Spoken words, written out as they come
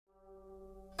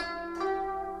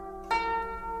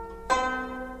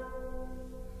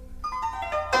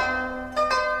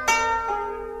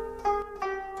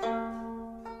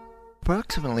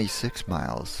Approximately 6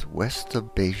 miles west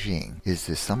of Beijing is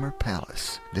the Summer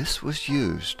Palace. This was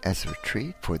used as a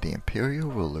retreat for the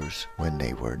imperial rulers when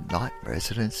they were not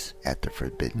residents at the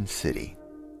Forbidden City.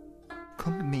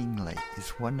 Kunming Lake is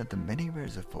one of the many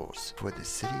reservoirs for the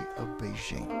city of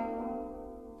Beijing.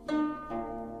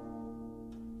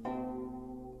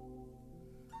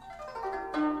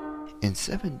 In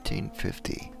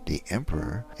 1750, the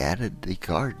emperor added the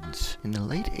gardens. In the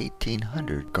late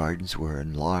 1800s, gardens were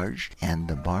enlarged and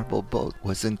the marble boat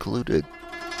was included.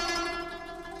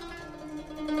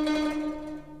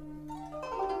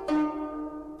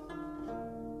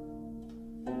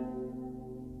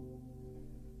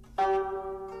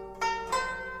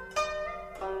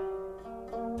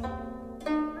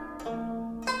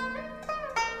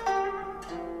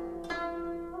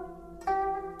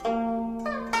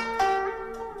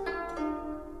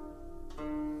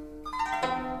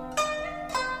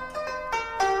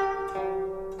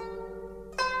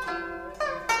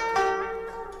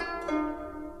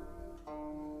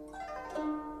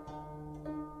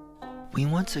 We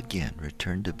once again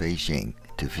returned to Beijing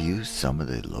to view some of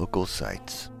the local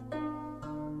sites.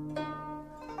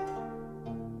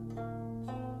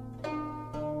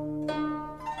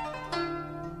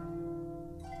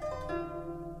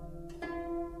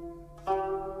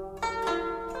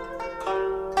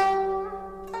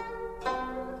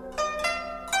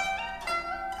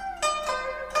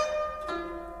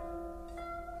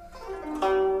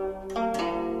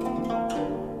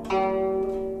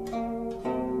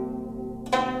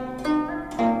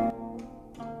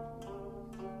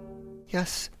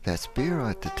 Yes, that's beer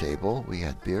at the table. We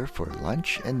had beer for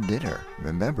lunch and dinner.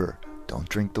 Remember, don't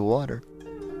drink the water.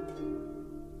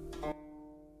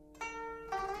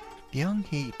 The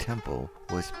Yanghe Temple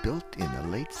was built in the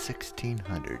late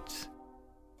 1600s.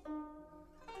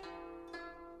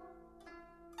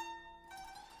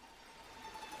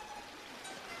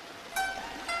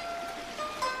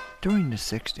 During the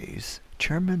 60s,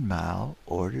 Chairman Mao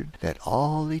ordered that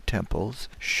all the temples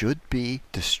should be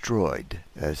destroyed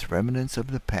as remnants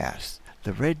of the past.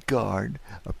 The Red Guard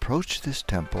approached this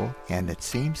temple, and it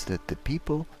seems that the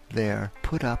people there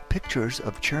put up pictures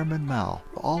of Chairman Mao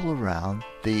all around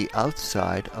the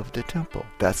outside of the temple.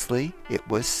 Thusly, it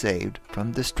was saved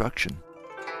from destruction.